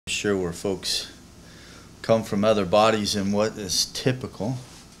Sure, where folks come from other bodies and what is typical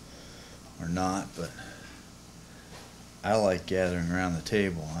or not, but I like gathering around the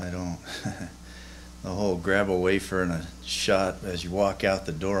table. I don't the whole grab a wafer and a shot as you walk out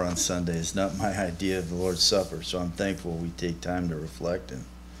the door on Sunday is not my idea of the Lord's Supper, so I'm thankful we take time to reflect, and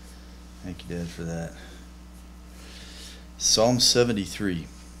thank you, Dad, for that. Psalm 73.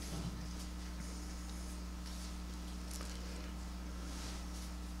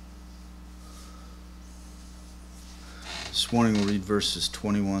 This morning we'll read verses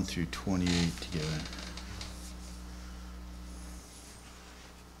 21 through 28 together.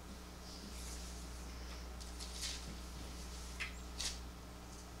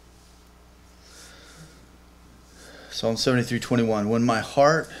 Psalm 73:21. When my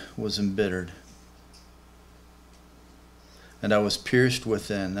heart was embittered, and I was pierced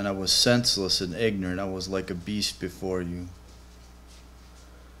within, and I was senseless and ignorant, I was like a beast before you.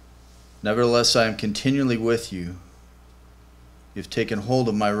 Nevertheless, I am continually with you. You have taken hold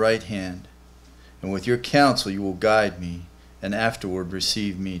of my right hand, and with your counsel you will guide me, and afterward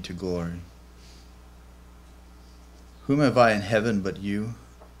receive me to glory. Whom have I in heaven but you?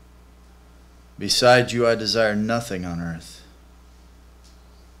 Beside you I desire nothing on earth.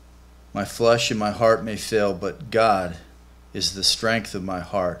 My flesh and my heart may fail, but God is the strength of my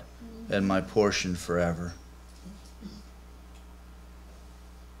heart and my portion forever.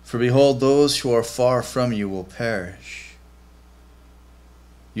 For behold, those who are far from you will perish.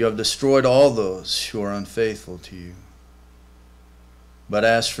 You have destroyed all those who are unfaithful to you. But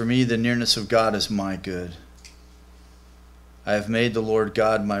as for me, the nearness of God is my good. I have made the Lord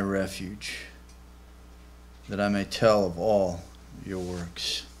God my refuge, that I may tell of all your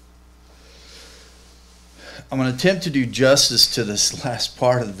works. I'm going to attempt to do justice to this last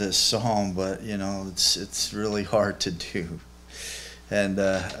part of this psalm, but it's really hard to do. And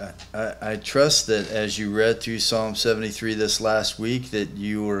I trust that as you read through Psalm 73 this last week, that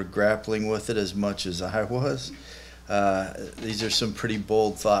you were grappling with it as much as I was. These are some pretty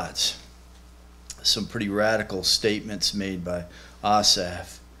bold thoughts, some pretty radical statements made by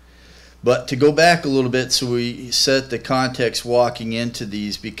Asaph. But to go back a little bit, so we set the context walking into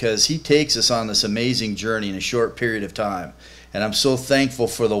these, because he takes us on this amazing journey in a short period of time. And I'm so thankful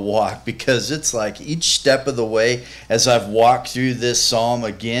for the walk, because it's like each step of the way as I've walked through this psalm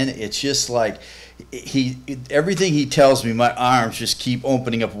again, it's just like everything he tells me, my arms just keep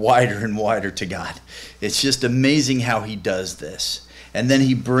opening up wider and wider to God. It's just amazing how he does this. And then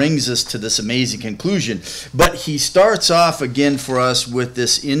he brings us to this amazing conclusion. But he starts off again for us with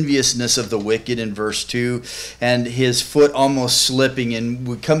this enviousness of the wicked in verse 2, and his foot almost slipping. And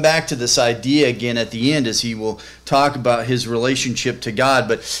we come back to this idea again at the end as he will talk about his relationship to God.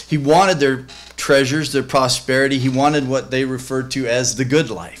 But he wanted their treasures, their prosperity. He wanted what they referred to as the good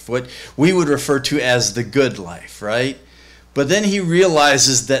life, what we would refer to as the good life, right? But then he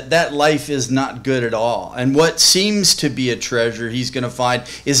realizes that that life is not good at all. And what seems to be a treasure, he's going to find,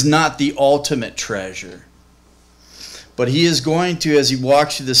 is not the ultimate treasure. But he is going to, as he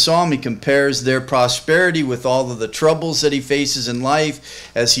walks through the psalm, he compares their prosperity with all of the troubles that he faces in life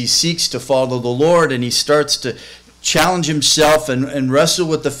as he seeks to follow the Lord, and he starts to challenge himself and wrestle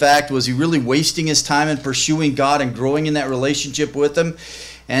with the fact, was he really wasting his time in pursuing God and growing in that relationship with him?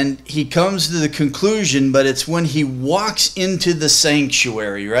 And he comes to the conclusion, but it's when he walks into the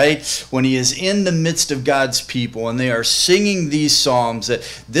sanctuary, right? When he is in the midst of God's people and they are singing these psalms,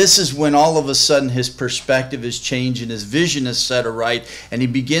 that this is when all of a sudden his perspective is changed and his vision is set aright, and he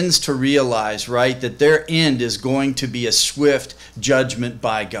begins to realize, right, that their end is going to be a swift judgment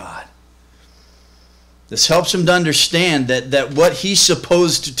by God. This helps him to understand that what he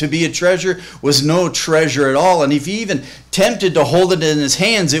supposed to be a treasure was no treasure at all. And if he even tempted to hold it in his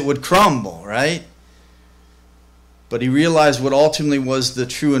hands, it would crumble, right? But he realized what ultimately was the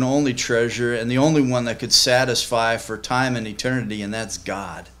true and only treasure, and the only one that could satisfy for time and eternity, and that's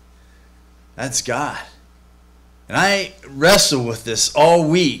God. That's God. And I wrestle with this all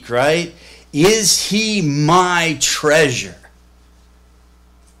week, right? Is he my treasure?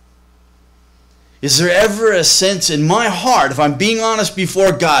 Is there ever a sense in my heart, if I'm being honest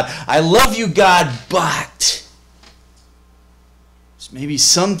before God, I love you, God, but there's maybe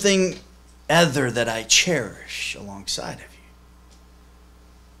something other that I cherish alongside of you?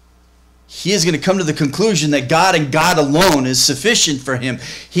 He is going to come to the conclusion that God and God alone is sufficient for him.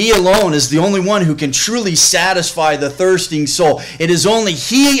 He alone is the only one who can truly satisfy the thirsting soul. It is only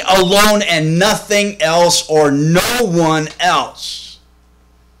he alone and nothing else, or no one else.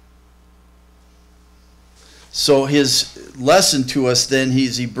 So his lesson to us then,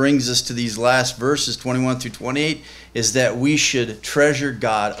 he brings us to these last verses, 21 through 28, is that we should treasure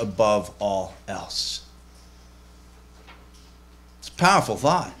God above all else. It's a powerful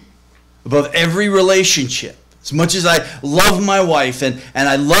thought. Above every relationship. As much as I love my wife and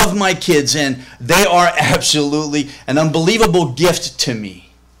I love my kids, and they are absolutely an unbelievable gift to me.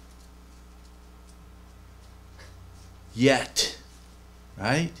 Yet,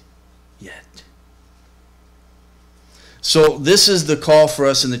 right? Yet. So this is the call for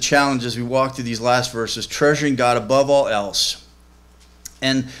us and the challenge as we walk through these last verses, treasuring God above all else.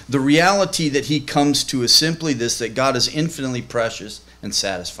 And the reality that he comes to is simply this, that God is infinitely precious and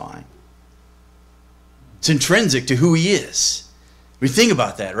satisfying. It's intrinsic to who he is. We think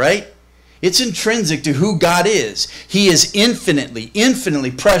about that, right? It's intrinsic to who God is. He is infinitely,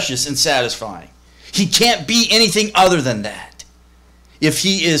 infinitely precious and satisfying. He can't be anything other than that. If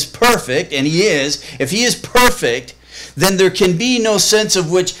he is perfect, and he is, if he is perfect, then there can be no sense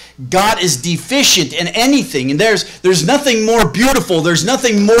of which God is deficient in anything. And there's nothing more beautiful. There's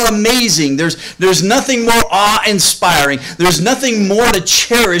nothing more amazing. There's nothing more awe-inspiring. There's nothing more to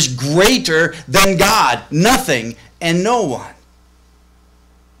cherish greater than God. Nothing and no one.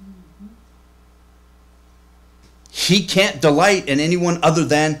 He can't delight in anyone other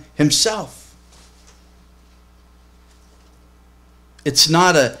than himself. It's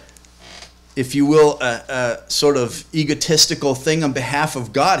not a, if you will, a sort of egotistical thing on behalf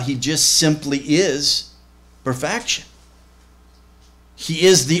of God. He just simply is perfection. He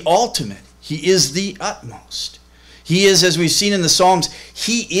is the ultimate. He is the utmost. He is, as we've seen in the Psalms,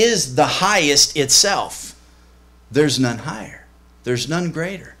 he is the highest itself. There's none higher. There's none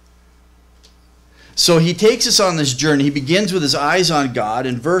greater. So he takes us on this journey. He begins with his eyes on God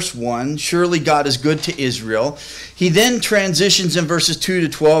in verse 1. Surely God is good to Israel. He then transitions in verses 2 to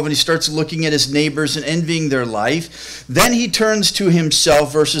 12, and he starts looking at his neighbors and envying their life. Then he turns to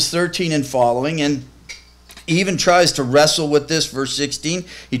himself, verses 13 and following, and he even tries to wrestle with this, verse 16.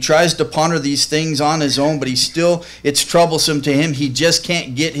 He tries to ponder these things on his own, but it's troublesome to him. He just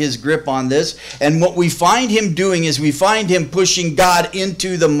can't get his grip on this. And what we find him doing is we find him pushing God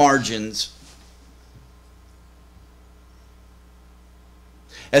into the margins.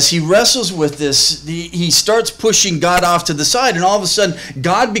 As he wrestles with this, he starts pushing God off to the side, and all of a sudden,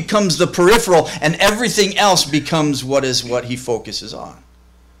 God becomes the peripheral, and everything else becomes what he focuses on.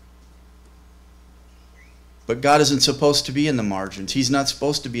 But God isn't supposed to be in the margins. He's not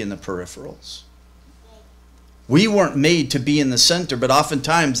supposed to be in the peripherals. We weren't made to be in the center, but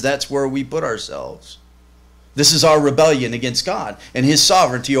oftentimes that's where we put ourselves. This is our rebellion against God and his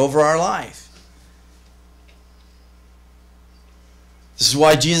sovereignty over our life. This is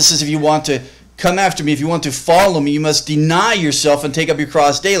why Jesus says, if you want to come after me, if you want to follow me, you must deny yourself and take up your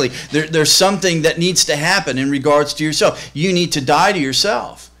cross daily. There's something that needs to happen in regards to yourself. You need to die to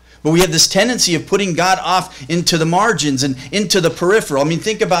yourself. But we have this tendency of putting God off into the margins and into the peripheral. I mean,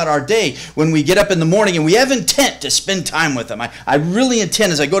 think about our day when we get up in the morning and we have intent to spend time with him. I really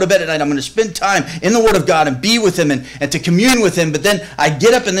intend, as I go to bed at night, I'm going to spend time in the Word of God and be with him and to commune with him. But then I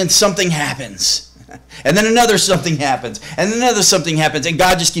get up and then something happens. And then another something happens. And another something happens. And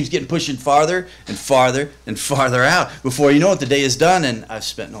God just keeps getting pushing farther and farther and farther out. Before you know it, the day is done and I've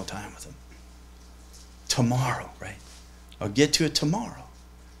spent no time with him. Tomorrow, right? I'll get to it tomorrow.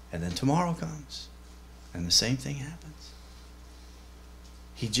 And then tomorrow comes. And the same thing happens.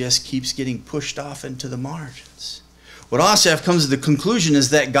 He just keeps getting pushed off into the margins. What Asaph comes to the conclusion is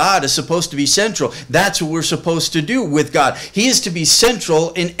that God is supposed to be central. That's what we're supposed to do with God. He is to be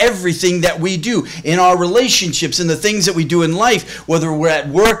central in everything that we do, in our relationships, in the things that we do in life, whether we're at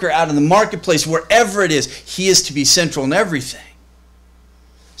work or out in the marketplace, wherever it is, he is to be central in everything.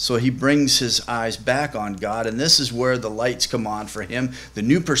 So he brings his eyes back on God, and this is where the lights come on for him. The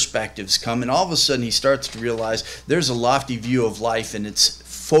new perspectives come, and all of a sudden he starts to realize there's a lofty view of life, and it's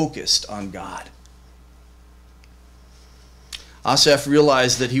focused on God. Asaph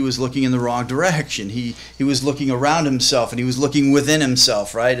realized that he was looking in the wrong direction. He was looking around himself and he was looking within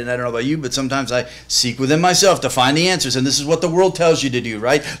himself, right? And I don't know about you, but sometimes I seek within myself to find the answers. And this is what the world tells you to do,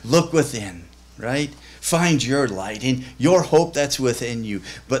 right? Look within, right? Find your light and your hope that's within you.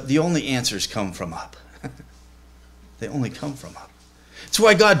 But the only answers come from up. They only come from up. That's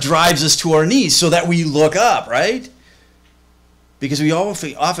why God drives us to our knees, so that we look up, right? Because we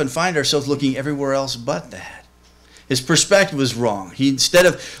often find ourselves looking everywhere else but that. His perspective was wrong. Instead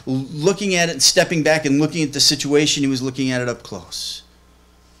of looking at it and stepping back and looking at the situation, he was looking at it up close.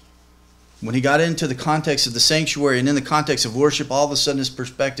 When he got into the context of the sanctuary and in the context of worship, all of a sudden his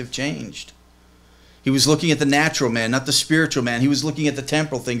perspective changed. He was looking at the natural man, not the spiritual man. He was looking at the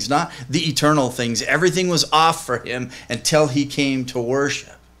temporal things, not the eternal things. Everything was off for him until he came to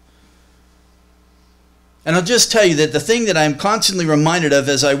worship. And I'll just tell you that the thing that I'm constantly reminded of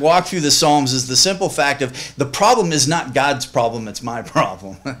as I walk through the Psalms is the simple fact of the problem is not God's problem, it's my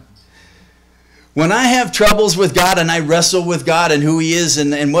problem. When I have troubles with God and I wrestle with God and who He is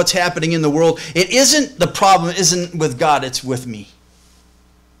and what's happening in the world, the problem isn't with God, it's with me.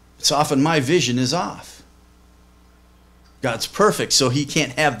 It's often my vision is off. God's perfect, so He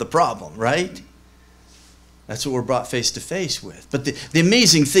can't have the problem, right? That's what we're brought face to face with. But the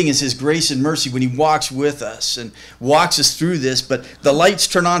amazing thing is His grace and mercy when He walks with us and walks us through this. But the lights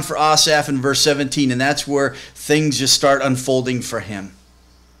turn on for Asaph in verse 17, and that's where things just start unfolding for him.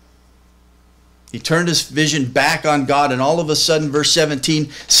 He turned his vision back on God, and all of a sudden, verse 17,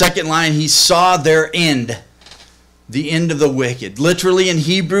 second line, he saw their end, the end of the wicked. Literally in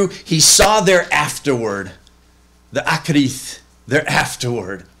Hebrew, he saw their afterward, the akrith, their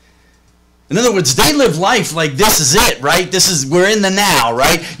afterward. In other words, they live life like this is it, right? We're in the now,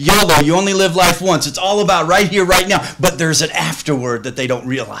 right? YOLO, you only live life once. It's all about right here, right now. But there's an afterward that they don't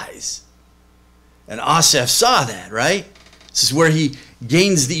realize. And Asaph saw that, right? This is where he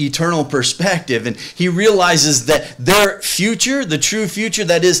gains the eternal perspective, and he realizes that their future, the true future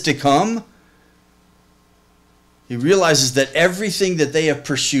that is to come, he realizes that everything that they have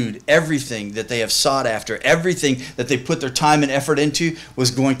pursued, everything that they have sought after, everything that they put their time and effort into was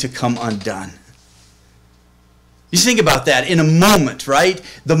going to come undone. You think about that in a moment, right?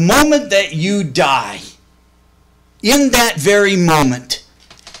 The moment that you die, in that very moment,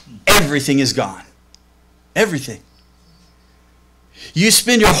 everything is gone. Everything. You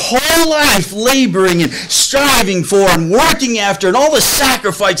spend your whole life laboring and striving for and working after and all the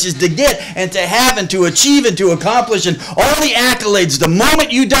sacrifices to get and to have and to achieve and to accomplish and all the accolades. The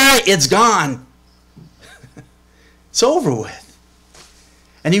moment you die, it's gone. It's over with.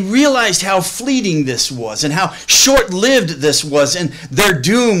 And he realized how fleeting this was and how short-lived this was, and their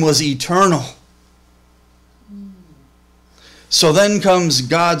doom was eternal. So then comes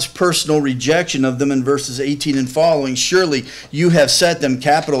God's personal rejection of them in verses 18 and following. Surely you have set them,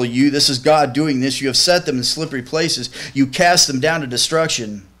 capital U, this is God doing this, you have set them in slippery places. You cast them down to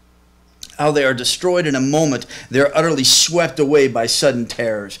destruction. How they are destroyed in a moment. They are utterly swept away by sudden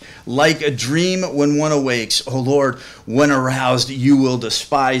terrors. Like a dream when one awakes. O Lord, when aroused, you will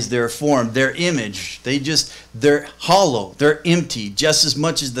despise their form, their image. They're hollow, they're empty, just as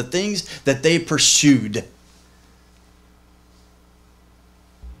much as the things that they pursued.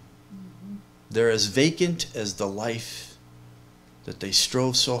 They're as vacant as the life that they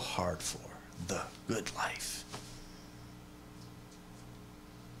strove so hard for, the good life.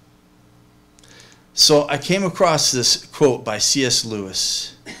 So I came across this quote by C.S.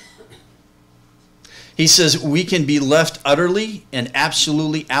 Lewis. He says, we can be left utterly and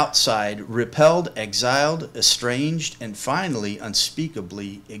absolutely outside, repelled, exiled, estranged, and finally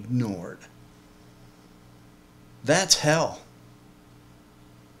unspeakably ignored. That's hell.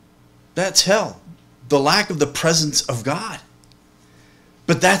 That's hell. The lack of the presence of God.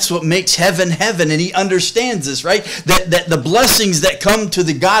 But that's what makes heaven heaven, and he understands this, right? That the blessings that come to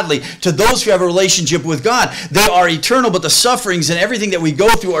the godly, to those who have a relationship with God, they are eternal, but the sufferings and everything that we go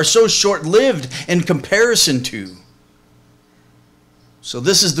through are so short-lived in comparison to. So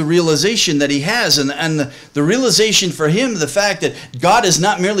this is the realization that he has, and the realization for him, the fact that God is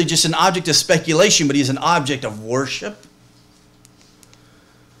not merely just an object of speculation, but he's an object of worship.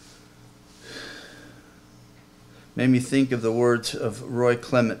 Made me think of the words of Roy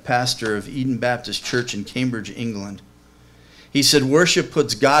Clement, pastor of Eden Baptist Church in Cambridge, England. He said, worship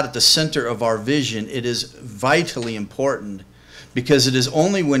puts God at the center of our vision. It is vitally important because it is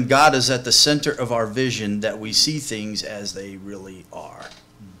only when God is at the center of our vision that we see things as they really are.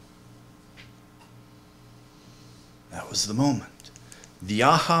 That was the moment. The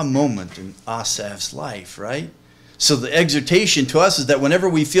aha moment in Asaph's life, right? So the exhortation to us is that whenever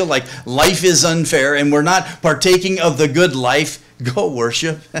we feel like life is unfair and we're not partaking of the good life, go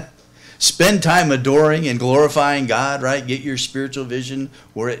worship. Spend time adoring and glorifying God, right? Get your spiritual vision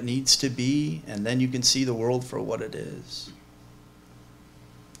where it needs to be, and then you can see the world for what it is.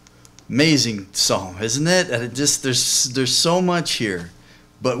 Amazing psalm, isn't it? And there's so much here,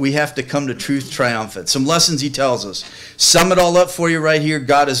 but we have to come to truth triumphant. Some lessons he tells us. Sum it all up for you right here.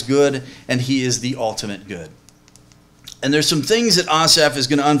 God is good, and he is the ultimate good. And there's some things that Asaph is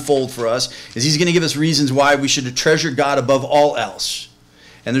going to unfold for us, is he's going to give us reasons why we should treasure God above all else.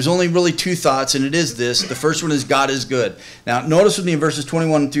 And there's only really two thoughts, and it is this. The first one is God is good. Now, notice with me in verses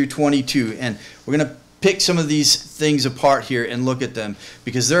 21 through 22, and we're going to pick some of these things apart here and look at them,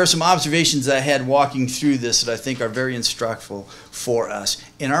 because there are some observations that I had walking through this that I think are very instructful for us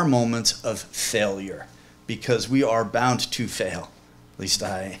in our moments of failure, because we are bound to fail. At least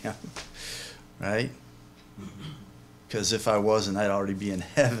I am, right? Because if I wasn't, I'd already be in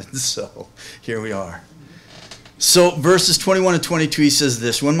heaven. So here we are. So verses 21 and 22, he says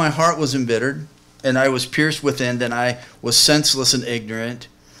this, when my heart was embittered and I was pierced within, then I was senseless and ignorant.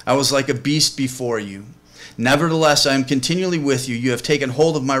 I was like a beast before you. Nevertheless, I am continually with you. You have taken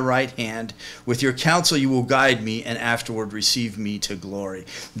hold of my right hand. With your counsel you will guide me, and afterward receive me to glory.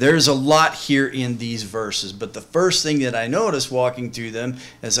 There's a lot here in these verses, but the first thing that I noticed walking through them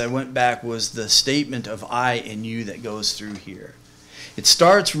as I went back was the statement of I and you that goes through here. It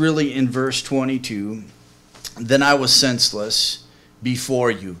starts really in verse 22. Then I was senseless before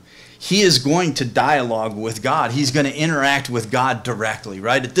you. He is going to dialogue with God. He's going to interact with God directly,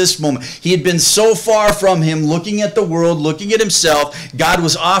 right? At this moment, he had been so far from him, looking at the world, looking at himself. God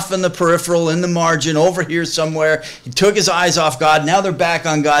was off in the peripheral, in the margin, over here somewhere. He took his eyes off God. Now they're back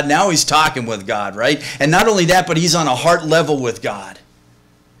on God. Now he's talking with God, right? And not only that, but he's on a heart level with God.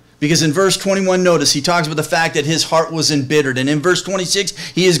 Because in verse 21, notice, he talks about the fact that his heart was embittered. And in verse 26,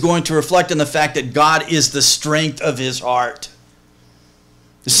 he is going to reflect on the fact that God is the strength of his heart.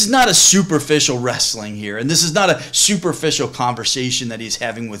 This is not a superficial wrestling here, and this is not a superficial conversation that he's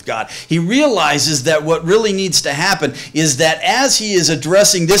having with God. He realizes that what really needs to happen is that as he is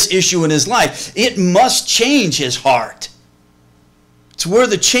addressing this issue in his life, it must change his heart. It's where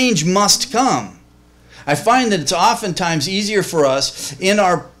the change must come. I find that it's oftentimes easier for us in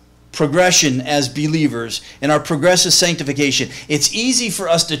our progression as believers, in our progressive sanctification. It's easy for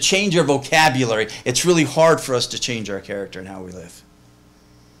us to change our vocabulary. It's really hard for us to change our character and how we live.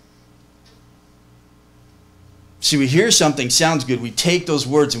 See, we hear something, sounds good, we take those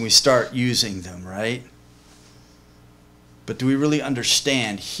words and we start using them, right? But do we really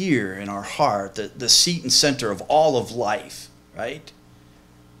understand here in our heart, the seat and center of all of life, right?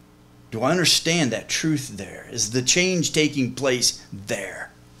 Do I understand that truth there? Is the change taking place there?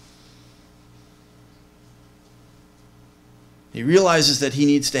 He realizes that he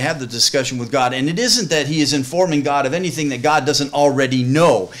needs to have the discussion with God. And it isn't that he is informing God of anything that God doesn't already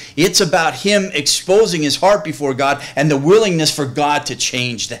know. It's about him exposing his heart before God and the willingness for God to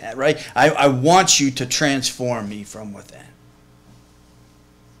change that, right? I want you to transform me from within.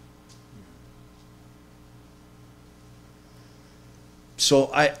 So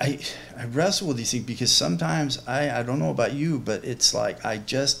I wrestle with these things because sometimes, I don't know about you, but it's like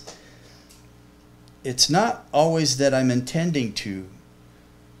it's not always that I'm intending to,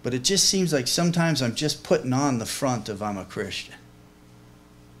 but it just seems like sometimes I'm just putting on the front of I'm a Christian.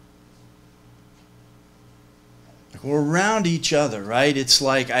 Like we're around each other, right? It's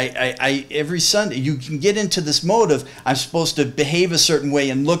like I every Sunday, you can get into this mode of I'm supposed to behave a certain way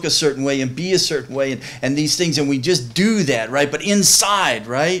and look a certain way and be a certain way and these things, and we just do that, right? But inside,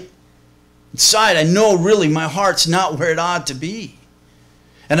 right? Inside, I know really my heart's not where it ought to be.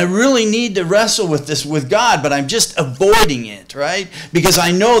 And I really need to wrestle with this with God, but I'm just avoiding it, right? Because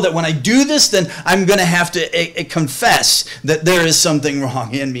I know that when I do this, then I'm going to have to confess that there is something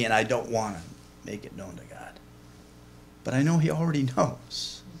wrong in me, and I don't want to make it known to God. But I know he already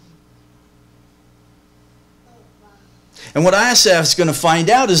knows. And what Asaph is going to find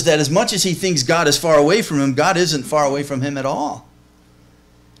out is that as much as he thinks God is far away from him, God isn't far away from him at all.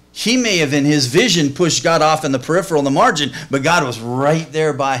 He may have, in his vision, pushed God off in the peripheral, in the margin, but God was right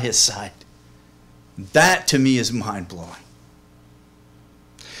there by his side. That, to me, is mind-blowing.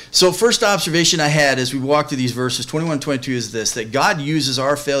 So first observation I had as we walk through these verses, 21 and 22, is this, that God uses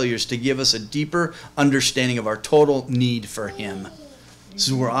our failures to give us a deeper understanding of our total need for him. This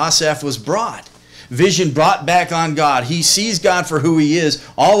is where Asaph was brought. Vision brought back on God. He sees God for who he is.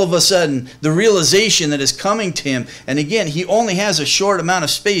 All of a sudden, the realization that is coming to him. And again, he only has a short amount of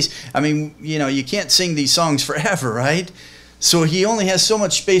space. I mean, you can't sing these songs forever, right? So he only has so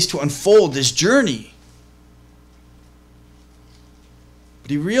much space to unfold this journey.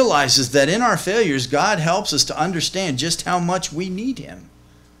 But he realizes that in our failures, God helps us to understand just how much we need him.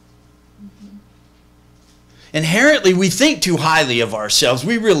 Inherently, we think too highly of ourselves.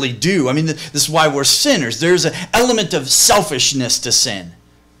 We really do. I mean, this is why we're sinners. There's an element of selfishness to sin.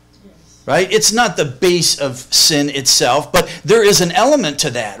 Yes. Right? It's not the base of sin itself, but there is an element to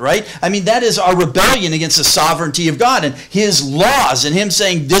that, right? I mean, that is our rebellion against the sovereignty of God and his laws and him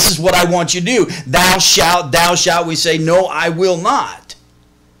saying, this is what I want you to do. Thou shalt, thou shalt. We say, no, I will not.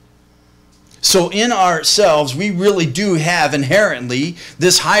 So in ourselves, we really do have inherently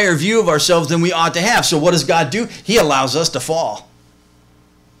this higher view of ourselves than we ought to have. So what does God do? He allows us to fall.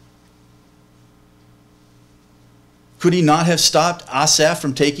 Could he not have stopped Asaph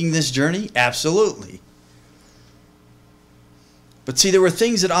from taking this journey? Absolutely. But see, there were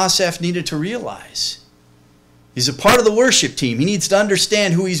things that Asaph needed to realize. He's a part of the worship team. He needs to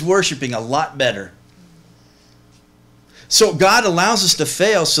understand who he's worshiping a lot better. So God allows us to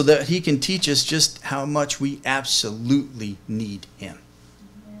fail so that he can teach us just how much we absolutely need him.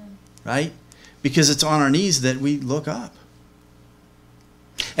 Amen. Right? Because it's on our knees that we look up.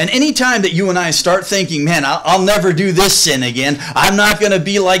 And any time that you and I start thinking, man, I'll never do this sin again. I'm not going to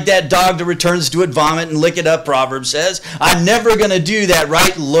be like that dog that returns to it vomit and lick it up, Proverbs says. I'm never going to do that,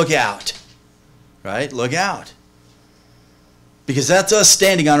 right? Look out. Right? Look out. Because that's us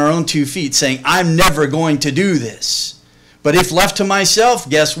standing on our own 2 feet saying, I'm never going to do this. But if left to myself,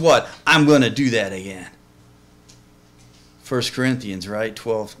 guess what? I'm going to do that again. 1 Corinthians, right?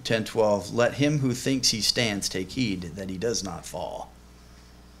 10:12. Let him who thinks he stands take heed that he does not fall.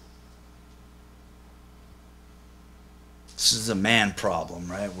 This is a man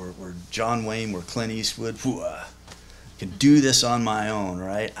problem, right? We're John Wayne, we're Clint Eastwood. I can do this on my own,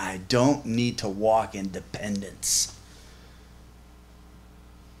 right? I don't need to walk in dependence.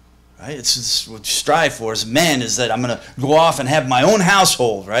 Right? It's what you strive for as men is that I'm going to go off and have my own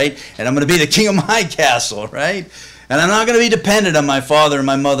household, right? And I'm going to be the king of my castle, right? And I'm not going to be dependent on my father and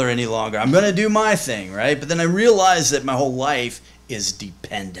my mother any longer. I'm going to do my thing, right? But then I realize that my whole life is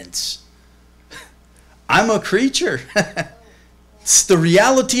dependence. I'm a creature. It's the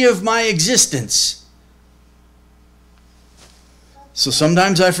reality of my existence. So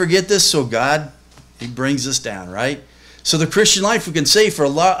sometimes I forget this, so God, he brings us down, right? So the Christian life, we can say for a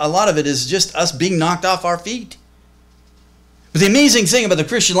lot of it is just us being knocked off our feet. But the amazing thing about the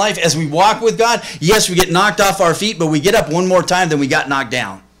Christian life, as we walk with God, yes, we get knocked off our feet, but we get up one more time than we got knocked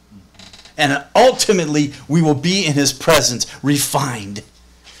down. And ultimately, we will be in his presence, refined.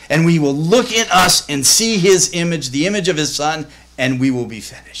 And we will look in us and see his image, the image of his Son, and we will be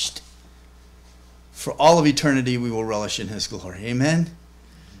finished. For all of eternity, we will relish in his glory. Amen?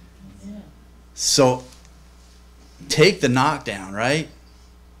 Yeah. So, take the knockdown, right?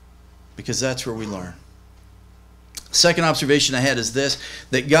 Because that's where we learn. Second observation I had is this,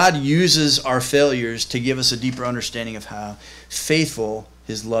 that God uses our failures to give us a deeper understanding of how faithful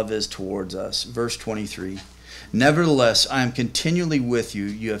his love is towards us. Verse 23, nevertheless, I am continually with you.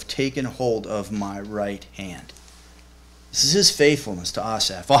 You have taken hold of my right hand. This is his faithfulness to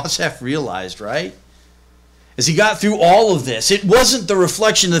Asaph. Asaph realized, right? As he got through all of this, it wasn't the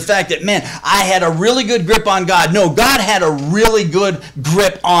reflection of the fact that, man, I had a really good grip on God. No, God had a really good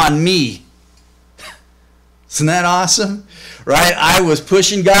grip on me. Isn't that awesome? Right? I was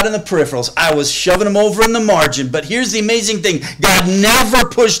pushing God in the peripherals. I was shoving him over in the margin. But here's the amazing thing. God never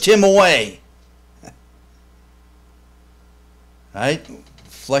pushed him away. Right?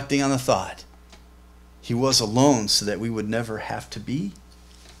 Reflecting on the thought. He was alone so that we would never have to be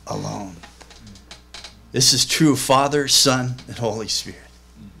alone. This is true of Father, Son, and Holy Spirit.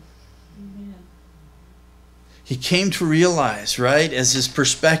 Amen. He came to realize, right, as his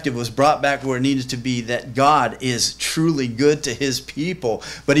perspective was brought back where it needed to be, that God is truly good to his people.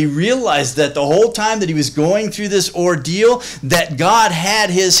 But he realized that the whole time that he was going through this ordeal, that God had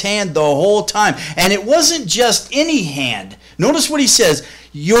his hand the whole time. And it wasn't just any hand. Notice what he says,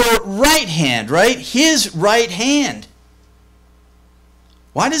 your right hand, right? His right hand.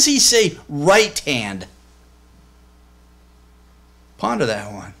 Why does he say right hand? Ponder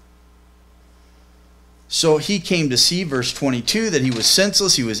that one. So he came to see, verse 22, that he was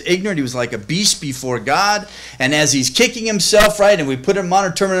senseless, he was ignorant, he was like a beast before God. And as he's kicking himself, right, and we put it in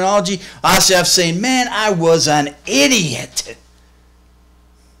modern terminology, Asaph's saying, man, I was an idiot.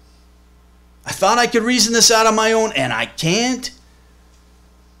 I thought I could reason this out on my own, and I can't.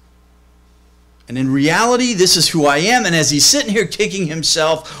 And in reality, this is who I am. And as he's sitting here kicking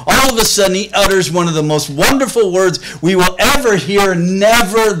himself, all of a sudden he utters one of the most wonderful words we will ever hear,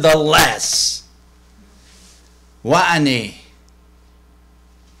 nevertheless. Wa'ani.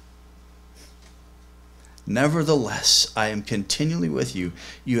 Nevertheless, I am continually with you.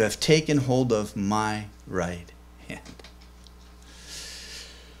 You have taken hold of my right hand.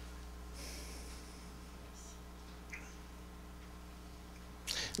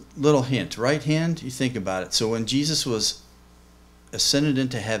 Little hint, right hand, you think about it. So when Jesus was ascended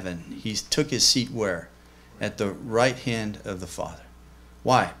into heaven, he took his seat where? At the right hand of the Father.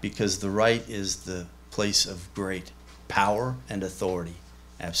 Why? Because the right is the place of great power and authority.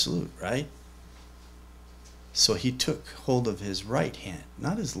 Absolute, right? So he took hold of his right hand,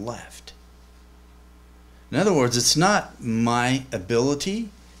 not his left. In other words, it's not my ability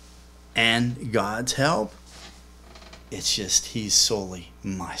and God's help. It's just he's solely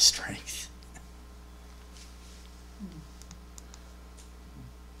my strength.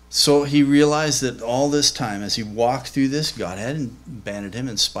 So he realized that all this time, as he walked through this, God hadn't abandoned him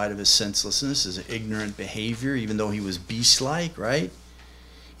in spite of his senselessness, his ignorant behavior, even though he was beast-like, right?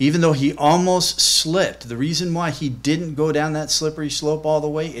 Even though he almost slipped, the reason why he didn't go down that slippery slope all the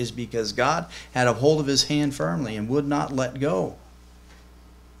way is because God had a hold of his hand firmly and would not let go.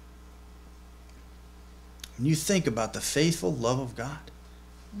 When you think about the faithful love of God,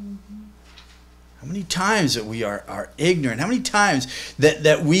 how many times that we are ignorant, how many times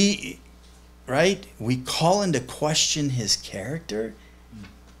that we, right, we call into question his character,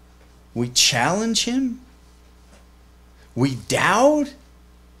 we challenge him, we doubt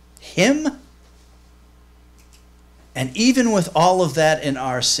him, and even with all of that in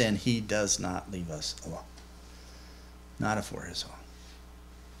our sin, he does not leave us alone. Not if we're his own.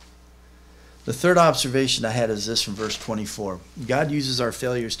 The third observation I had is this from verse 24. God uses our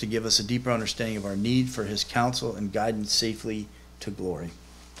failures to give us a deeper understanding of our need for his counsel and guidance safely to glory.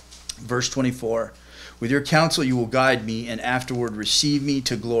 Verse 24, with your counsel you will guide me and afterward receive me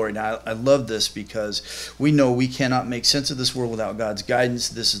to glory. Now I love this because we know we cannot make sense of this world without God's guidance.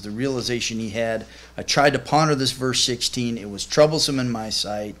 This is the realization he had. I tried to ponder this verse 16. It was troublesome in my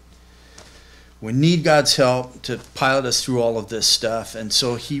sight. We need God's help to pilot us through all of this stuff. And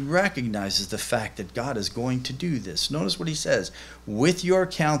so he recognizes the fact that God is going to do this. Notice what he says. With your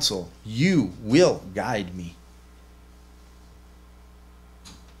counsel, you will guide me.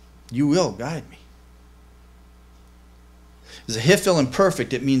 You will guide me. As a Hiphil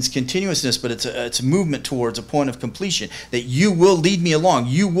imperfect, it means continuousness, but it's a movement towards a point of completion. That you will lead me along.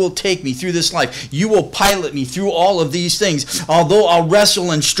 You will take me through this life. You will pilot me through all of these things. Although I'll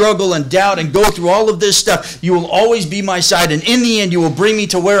wrestle and struggle and doubt and go through all of this stuff, you will always be my side. And in the end, you will bring me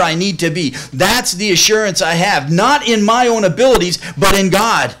to where I need to be. That's the assurance I have. Not in my own abilities, but in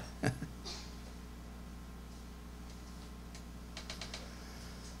God.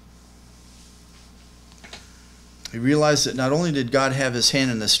 He realized that not only did God have his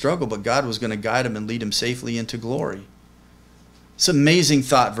hand in the struggle, but God was going to guide him and lead him safely into glory. It's an amazing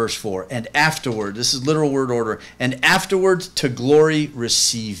thought, verse 4. And afterward, this is literal word order, and afterward to glory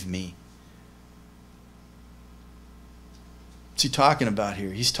receive me. What's he talking about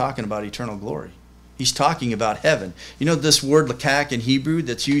here? He's talking about eternal glory. He's talking about heaven. You know this word lakak in Hebrew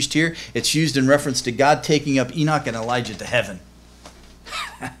that's used here? It's used in reference to God taking up Enoch and Elijah to heaven.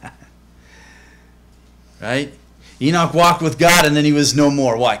 Right? Enoch walked with God and then he was no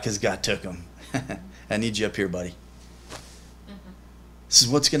more. Why? Because God took him. I need you up here, buddy. This is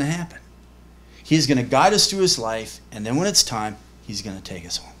what's going to happen. He's going to guide us through his life, and then when it's time, he's going to take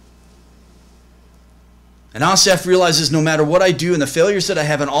us home. And Asaph realizes no matter what I do and the failures that I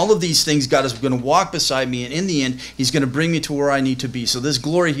have and all of these things, God is going to walk beside me, and in the end, he's going to bring me to where I need to be. So this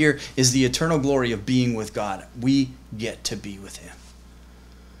glory here is the eternal glory of being with God. We get to be with him.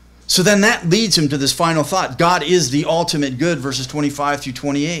 So then that leads him to this final thought. God is the ultimate good, verses 25 through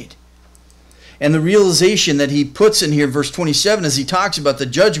 28. And the realization that he puts in here, verse 27, as he talks about the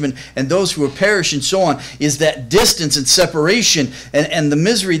judgment and those who will perish and so on, is that distance and separation and the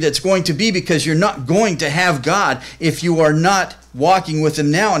misery that's going to be, because you're not going to have God if you are not walking with him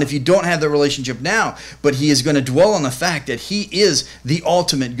now and if you don't have the relationship now. But he is going to dwell on the fact that he is the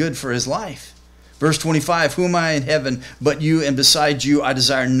ultimate good for his life. Verse 25, who am I in heaven but you, and besides you I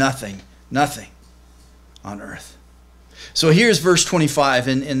desire nothing, nothing on earth. So here's verse 25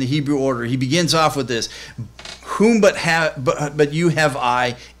 in the Hebrew order. He begins off with this, whom but you have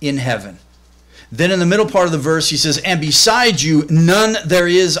I in heaven. Then in the middle part of the verse he says, and besides you none there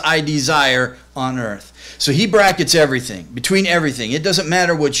is I desire on earth. So he brackets everything, between everything. It doesn't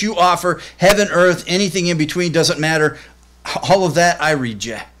matter what you offer, heaven, earth, anything in between doesn't matter. All of that I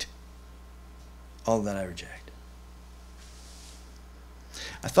reject. All that I reject.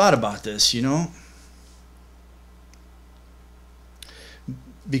 I thought about this, you know,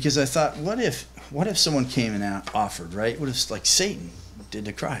 because I thought, what if someone came and offered, right? What if, like Satan did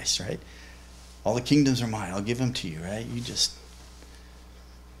to Christ, right? All the kingdoms are mine. I'll give them to you, right?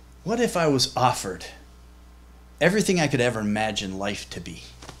 What if I was offered everything I could ever imagine life to be?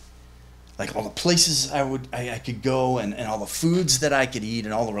 Like all the places I could go and all the foods that I could eat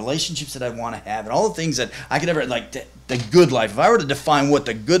and all the relationships that I want to have and all the things that I could ever, like the good life. If I were to define what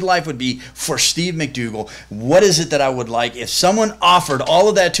the good life would be for Steve McDougall, what is it that I would like? If someone offered all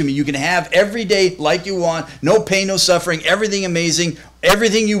of that to me, you can have every day like you want, no pain, no suffering, everything amazing,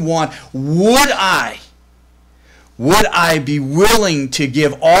 everything you want, would I be willing to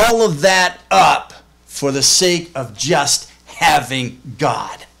give all of that up for the sake of just having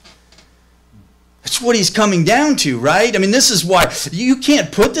God? That's what he's coming down to, right? I mean, this is why you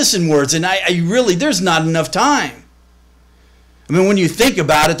can't put this in words, and I really, there's not enough time. I mean, when you think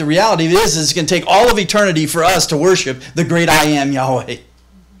about it, the reality is it's going to take all of eternity for us to worship the great I am Yahweh.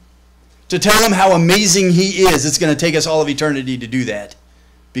 To tell him how amazing he is, it's going to take us all of eternity to do that.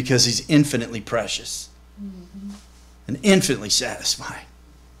 because he's infinitely precious and infinitely satisfying.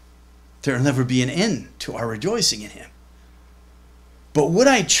 There will never be an end to our rejoicing in him. But would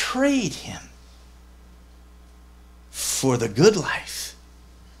I trade him for the good life?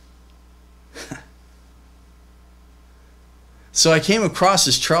 So I came across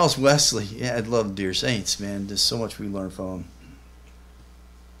this Charles Wesley. Yeah, I love Dear Saints, man. There's so much we learn from him.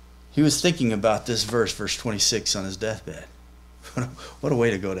 He was thinking about this verse 26, on his deathbed. What a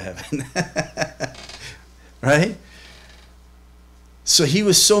way to go to heaven. Right? So he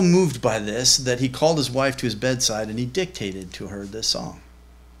was so moved by this that he called his wife to his bedside and he dictated to her this song.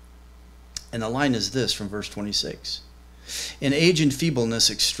 And the line is this from verse 26. In age and feebleness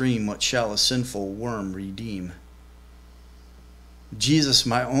extreme, what shall a sinful worm redeem? Jesus,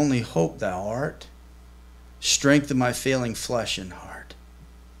 my only hope thou art, strength of my failing flesh and heart.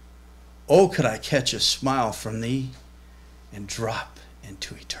 Oh, could I catch a smile from thee and drop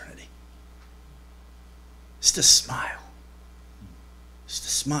into eternity. Just a smile. Just a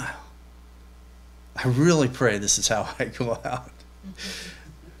smile. I really pray this is how I go out.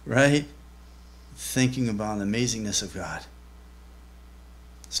 Right? Thinking about the amazingness of God.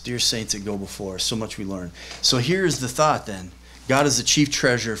 It's dear saints that go before us. So much we learn. So here's the thought then. God is the chief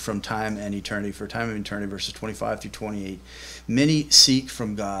treasure from time and eternity. For time and eternity, verses 25 through 28. Many seek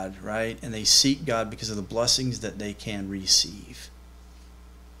from God, right? And they seek God because of the blessings that they can receive.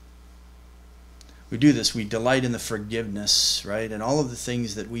 We do this. We delight in the forgiveness, right? And all of the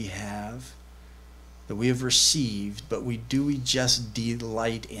things that we have received, but we just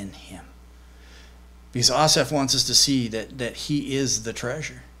delight in him. Because Asaph wants us to see that he is the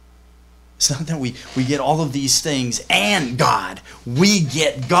treasure. It's not that we get all of these things and God. We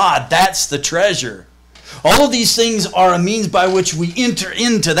get God. That's the treasure. All of these things are a means by which we enter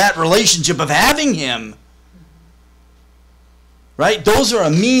into that relationship of having him. Right? Those are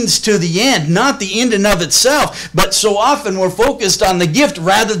a means to the end, not the end in of itself. But so often we're focused on the gift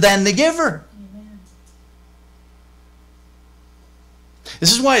rather than the giver.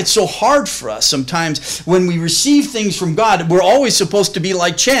 This is why it's so hard for us sometimes when we receive things from God. We're always supposed to be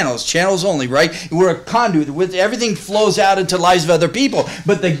like channels only, right? We're a conduit. Everything flows out into the lives of other people.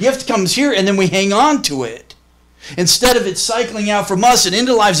 But the gift comes here and then we hang on to it. Instead of it cycling out from us and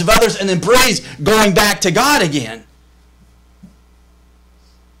into the lives of others and then praise going back to God again.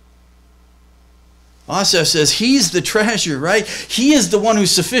 Asaph says he's the treasure, right? He is the one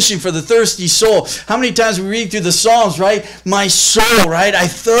who's sufficient for the thirsty soul. How many times we read through the Psalms, right? My soul, right? I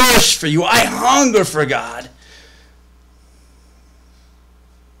thirst for you. I hunger for God.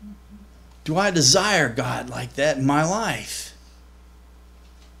 Do I desire God like that in my life?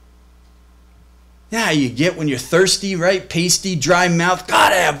 Yeah, you get when you're thirsty, right? Pasty, dry mouth.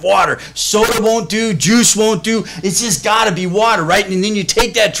 Gotta have water. Soda won't do. Juice won't do. It's just gotta be water, right? And then you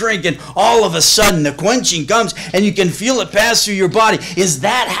take that drink and all of a sudden the quenching comes and you can feel it pass through your body. Is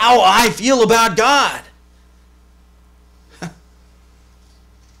that how I feel about God?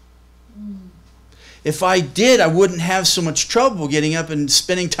 If I did, I wouldn't have so much trouble getting up and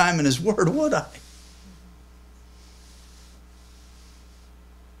spending time in his word, would I?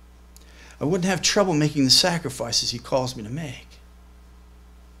 I wouldn't have trouble making the sacrifices he calls me to make.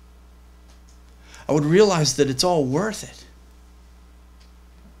 I would realize that it's all worth it.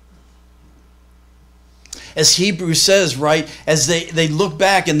 As Hebrews says, right, as they look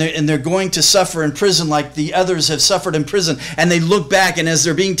back and they're going to suffer in prison like the others have suffered in prison, and they look back and as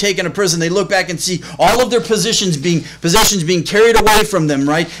they're being taken to prison, they look back and see all of their possessions being carried away from them,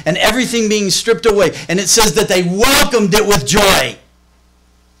 right, and everything being stripped away. And it says that they welcomed it with joy.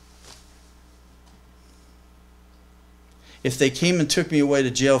 If they came and took me away to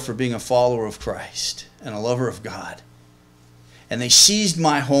jail for being a follower of Christ and a lover of God, and they seized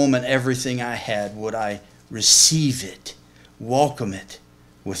my home and everything I had, would I receive it, welcome it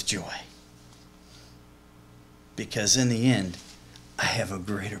with joy? Because in the end, I have a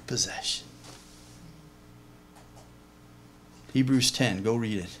greater possession. Hebrews 10, go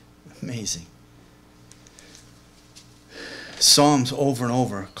read it. Amazing. Psalms over and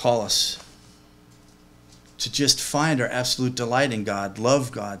over call us to just find our absolute delight in God,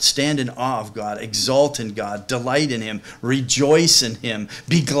 love God, stand in awe of God, exalt in God, delight in him, rejoice in him,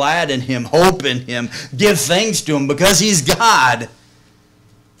 be glad in him, hope in him, give thanks to him because he's God.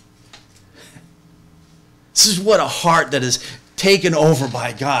 This is what a heart that is taken over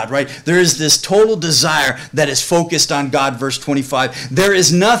by God, right? There is this total desire that is focused on God, verse 25. There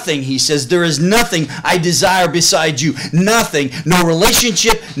is nothing, he says, there is nothing I desire beside you. Nothing. No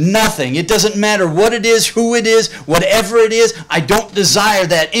relationship, nothing. It doesn't matter what it is, who it is, whatever it is. I don't desire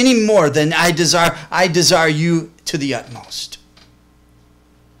that any more than I desire you to the utmost.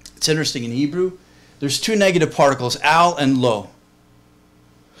 It's interesting, in Hebrew, there's two negative particles, al and lo.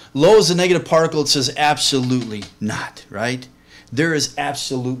 Lo is a negative particle. It says absolutely not, right? There is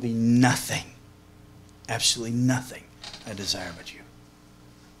absolutely nothing I desire but you.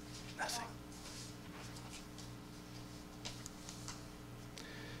 Nothing.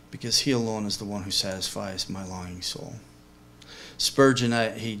 Because he alone is the one who satisfies my longing soul.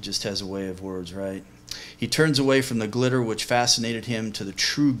 Spurgeon, he just has a way of words, right? He turns away from the glitter which fascinated him to the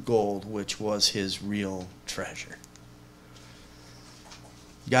true gold which was his real treasure.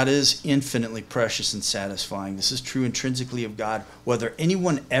 God is infinitely precious and satisfying. This is true intrinsically of God, whether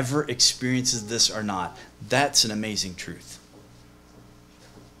anyone ever experiences this or not. That's an amazing truth.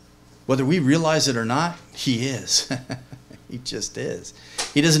 Whether we realize it or not, he is. He just is.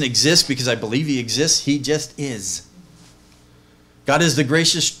 He doesn't exist because I believe he exists. He just is. God is the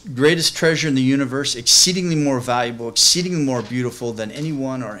greatest treasure in the universe, exceedingly more valuable, exceedingly more beautiful than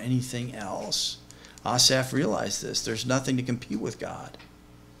anyone or anything else. Asaph realized this. There's nothing to compete with God.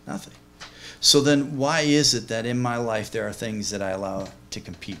 Nothing. So then why is it that in my life there are things that I allow to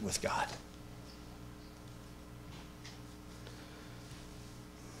compete with God?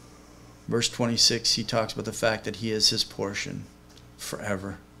 Verse 26, he talks about the fact that he is his portion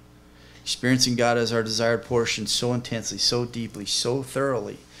forever. Experiencing God as our desired portion so intensely, so deeply, so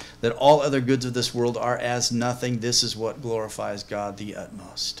thoroughly, that all other goods of this world are as nothing. This is what glorifies God the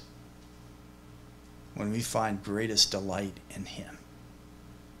utmost. When we find greatest delight in him.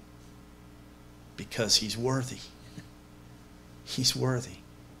 Because he's worthy. He's worthy.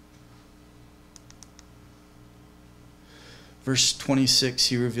 Verse 26,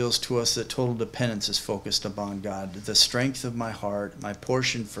 he reveals to us that total dependence is focused upon God. The strength of my heart, my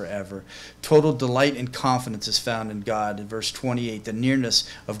portion forever. Total delight and confidence is found in God. In verse 28, the nearness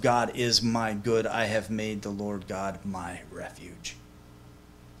of God is my good. I have made the Lord God my refuge.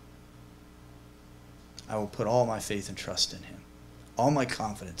 I will put all my faith and trust in him. All my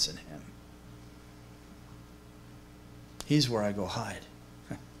confidence in him. He's where I go hide.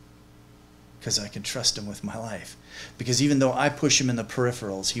 Because I can trust him with my life. Because even though I push him in the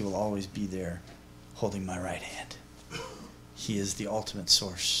peripherals, he will always be there holding my right hand. He is the ultimate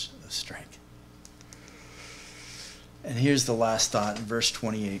source of strength. And here's the last thought in verse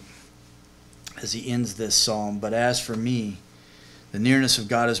 28 as he ends this psalm. But as for me, the nearness of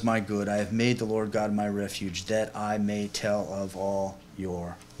God is my good. I have made the Lord God my refuge, that I may tell of all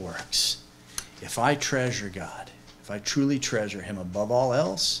your works. If I treasure God, if I truly treasure him above all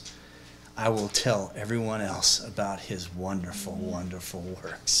else, I will tell everyone else about his wonderful, wonderful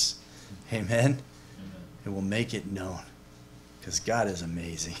works. Amen? It will make it known. Because God is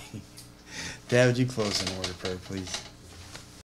amazing. Dad, would you close in a word of prayer, please?